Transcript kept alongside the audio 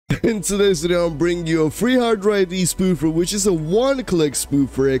In today's video, I'm bringing you a free HWID spoofer, which is a one-click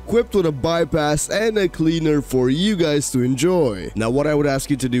spoofer equipped with a bypass and a cleaner for you guys to enjoy. Now, what I would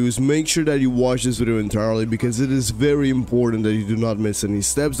ask you to do is make sure that you watch this video entirely because it is very important that you do not miss any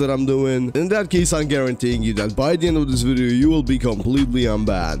steps that I'm doing. In that case, I'm guaranteeing you that by the end of this video, you will be completely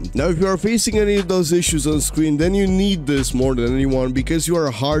unbanned. Now, if you are facing any of those issues on screen, then you need this more than anyone because you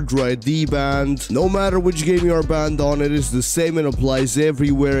are HWID banned. No matter which game you are banned on, it is the same and applies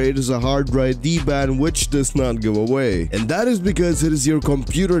everywhere. It is a HWID ban which does not go away. And that is because it is your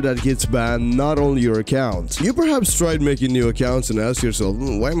computer that gets banned, not only your account. You perhaps tried making new accounts and ask yourself,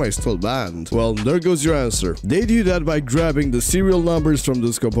 why am I still banned? Well, there goes your answer. They do that by grabbing the serial numbers from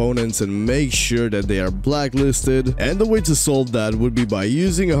those components and make sure that they are blacklisted. And the way to solve that would be by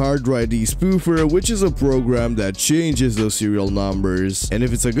using a HWID spoofer, which is a program that changes those serial numbers. And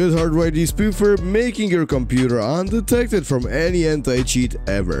if it's a good HWID spoofer, making your computer undetected from any anti-cheat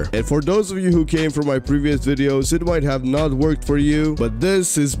ever. And for those of you who came from my previous videos, it might have not worked for you, but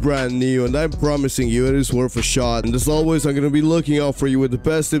this is brand new and I'm promising you it is worth a shot. And as always, I'm going to be looking out for you with the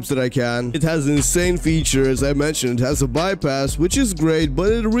best tips that I can. It has insane features. I mentioned it has a bypass, which is great,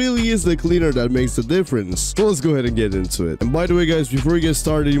 but it really is the cleaner that makes the difference. So let's go ahead and get into it. And by the way, guys, before you get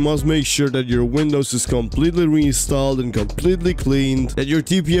started, you must make sure that your Windows is completely reinstalled and completely cleaned, that your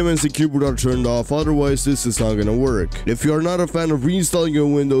TPM and secure boot are turned off, otherwise this is not going to work. If you are not a fan of reinstalling your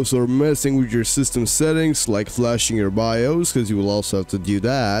Windows or messing with your system settings like flashing your BIOS, because you will also have to do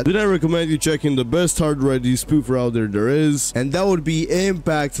that, then I recommend you checking the best HWID spoofer out there is, and that would be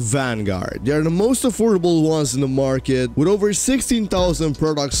Impact Vanguard. They are the most affordable ones in the market. With over 16,000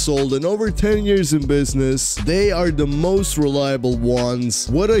 products sold and over 10 years in business, they are the most reliable ones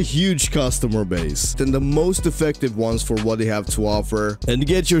with a huge customer base and the most effective ones for what they have to offer. And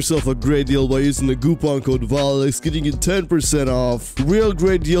get yourself a great deal by using the coupon code VALEX, getting you 10% off. Real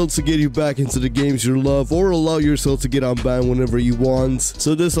great deal to get you back into the games you love or allow yourself to get unbanned whenever you want.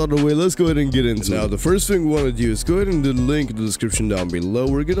 So this out of the way, let's go ahead and get into it. Now, the first thing we want to do is go ahead and do the link in the description down below.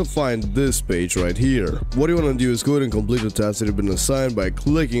 We're gonna find this page right here. What you want to do is go ahead and complete the task that you've been assigned by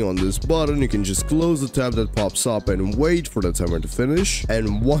clicking on this button. You can just close the tab that pops up and wait for the timer to finish.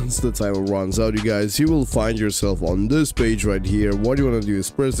 And once the timer runs out, you guys, you will find yourself on this page right here. What you want to do is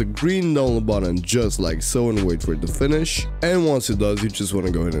press the green download button just like so and wait for it to finish. And once it does, you just want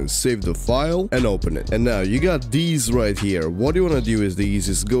to go ahead and save the file and open it. And now you got these right here. What you want to do is the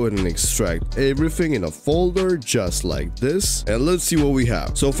easiest, go ahead and extract everything in a folder just like this. And let's see what we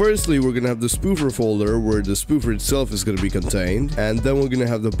have. So firstly, we're gonna have the spoofer folder where the spoofer itself is gonna be contained, and then we're gonna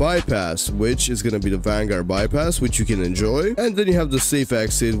have the bypass, which is gonna be the Vanguard bypass, which you can enjoy. And then you have the safe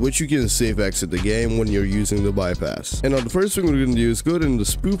exit, which you can safe exit the game when you're using the bypass. And now the first thing we're gonna do is go ahead in the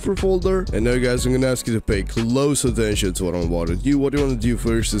spoofer folder. And now, guys, I'm gonna ask you to pay close attention to what I'm about to do. What you want to do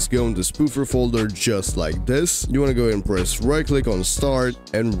first is go in the spoofer folder just like this. You want to go ahead and press right click on start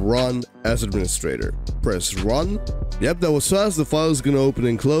and run as administrator. Press run. Yep, that was fast. The file is going to open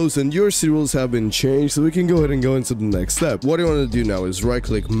and close and your serials have been changed, so we can go ahead and go into the next step. What you want to do now is right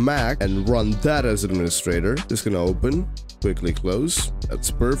click Mac and run that as administrator. It's going to open. Quickly close. That's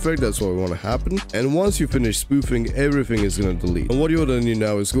perfect. That's what we want to happen. And once you finish spoofing, everything is going to delete. And what you want to do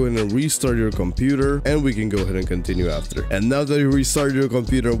now is go ahead and restart your computer, and we can go ahead and continue after. And now that you restart your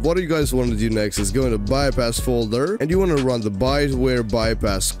computer, what you guys want to do next is go into bypass folder, and you want to run the byteware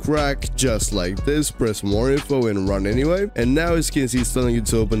bypass crack just like this. Press more info and run anyway. And now, as you can see, it's telling you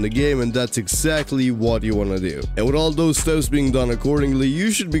to open the game, and that's exactly what you want to do. And with all those steps being done accordingly,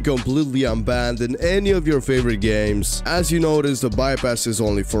 you should be completely unbanned in any of your favorite games. As you notice, the bypass is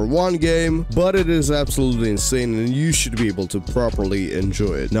only for one game, but it is absolutely insane and you should be able to properly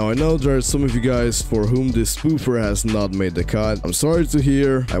enjoy it. Now, I know there are some of you guys for whom this spoofer has not made the cut. I'm sorry to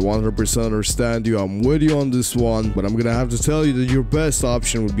hear. I 100% understand you. I'm with you on this one, but I'm gonna have to tell you that your best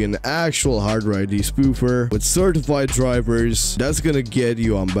option would be an actual HWID spoofer with certified drivers. That's gonna get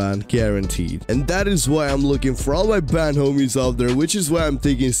you unbanned, guaranteed. And that is why I'm looking for all my banned homies out there, which is why I'm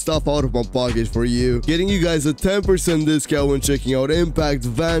taking stuff out of my pocket for you, getting you guys a 10% discount when checking out Impact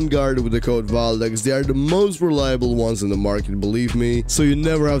Vanguard with the code VALEX. They are the most reliable ones in the market, believe me, so you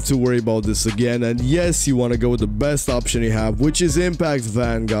never have to worry about this again. And yes, you want to go with the best option you have, which is Impact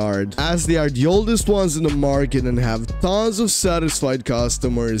Vanguard, as they are the oldest ones in the market and have tons of satisfied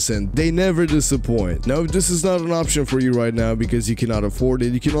customers and they never disappoint. Now, if this is not an option for you right now because you cannot afford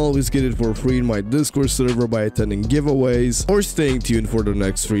it, you can always get it for free in my Discord server by attending giveaways or staying tuned for the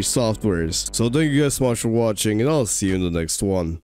next free softwares. So thank you guys so much for watching, and I'll see you in the next one.